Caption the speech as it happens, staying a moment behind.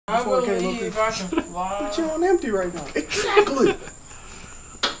I believe I can fly. But you're on empty right now. Exactly.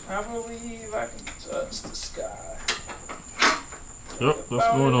 I believe I can touch the sky. Yep, that's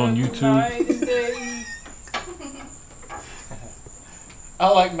going on YouTube. I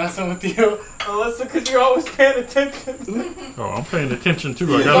like messing with you, Alyssa, because you're always paying attention. Oh, I'm paying attention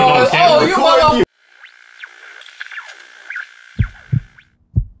too. I got it on camera. Oh, you mother.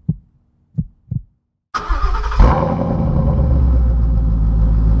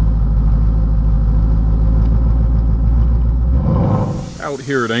 Out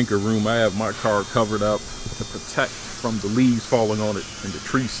here at Anchor Room, I have my car covered up to protect from the leaves falling on it and the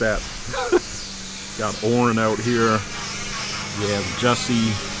tree sap. Got Oren out here. We have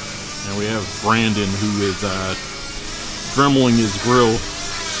Jesse, and we have Brandon, who is dremeling his grill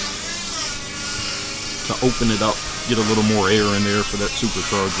to open it up, get a little more air in there for that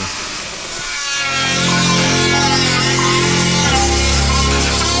supercharger.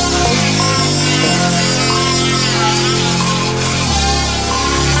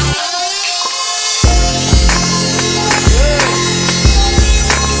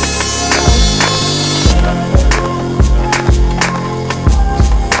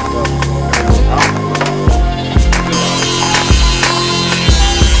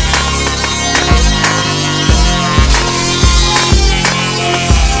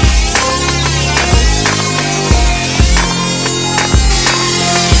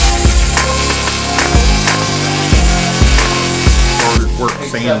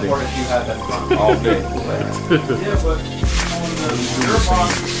 Except for if you had that front all day. Yeah, but on the gearbox,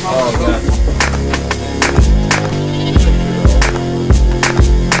 oh, yeah.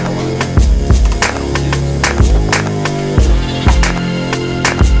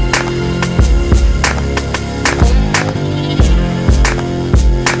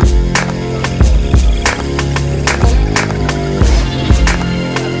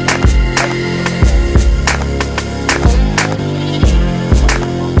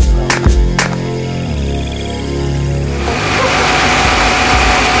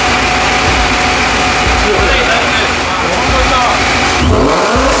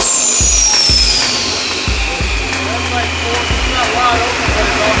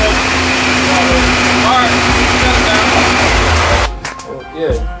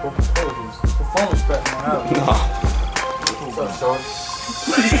 Performance cut on out. No. What's up,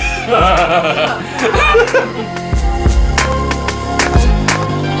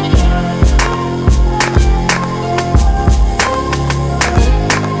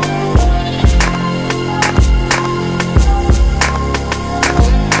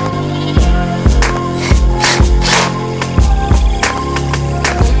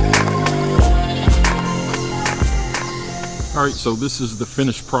 Alright, so this is the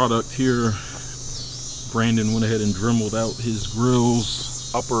finished product here. Brandon went ahead and dremeled out his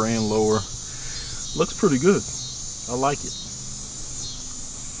grills, upper and lower. Looks pretty good. I like it.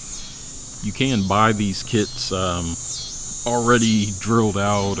 You can buy these kits already drilled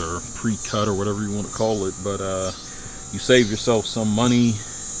out or pre-cut or whatever you want to call it, but you save yourself some money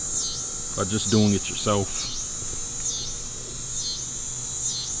by just doing it yourself.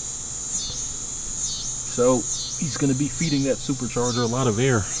 So he's going to be feeding that supercharger a lot of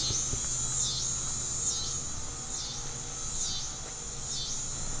air.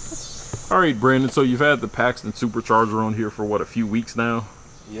 Alright, Brandon, so you've had the Paxton supercharger on here for what, a few weeks now?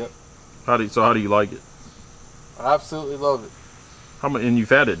 Yep. How do you like it? I absolutely love it. And you've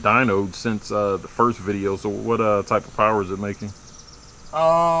had it dynoed since the first video, so what type of power is it making?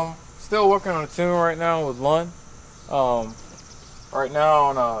 Still working on a tune right now with Lund. Right now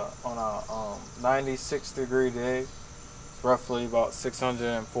on a 96-degree day, roughly about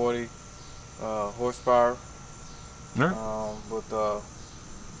 640 horsepower. Right.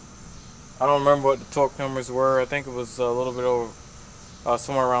 I don't remember what the torque numbers were. I think it was a little bit over,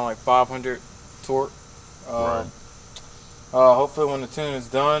 somewhere around like 500 torque. Right. Hopefully when the tune is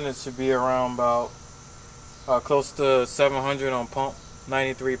done, it should be around about close to 700 on pump,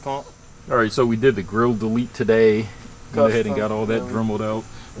 93 pump. Alright, so we did the grill delete today. Go ahead and got all that dremeled out.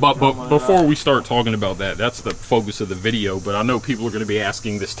 But before we start talking about that, that's the focus of the video. But I know people are going to be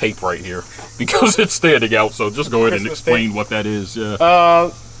asking this tape right here because it's standing out. So just go ahead and explain what that is. Yeah.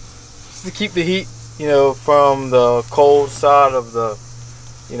 To keep the heat, from the cold side of the,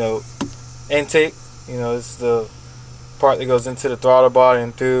 intake. It's the part that goes into the throttle body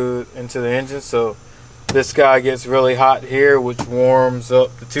and through into the engine. So this guy gets really hot here, which warms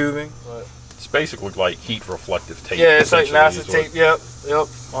up the tubing. But it's basically like heat reflective tape. Yeah, it's like NASA tape. Yep.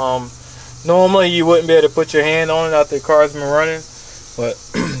 Normally you wouldn't be able to put your hand on it after the car's been running, but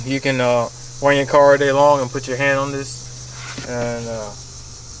you can run your car all day long and put your hand on this and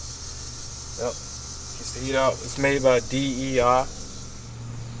Yep. Gets the heat out. It's made by DEI.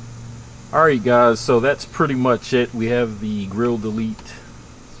 Alright guys, so that's pretty much it. We have the grill delete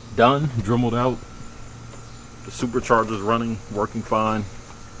done, dremeled out. The supercharger's running, working fine.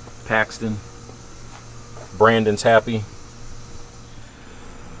 Paxton. Brandon's happy.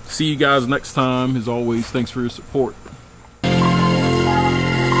 See you guys next time. As always, thanks for your support.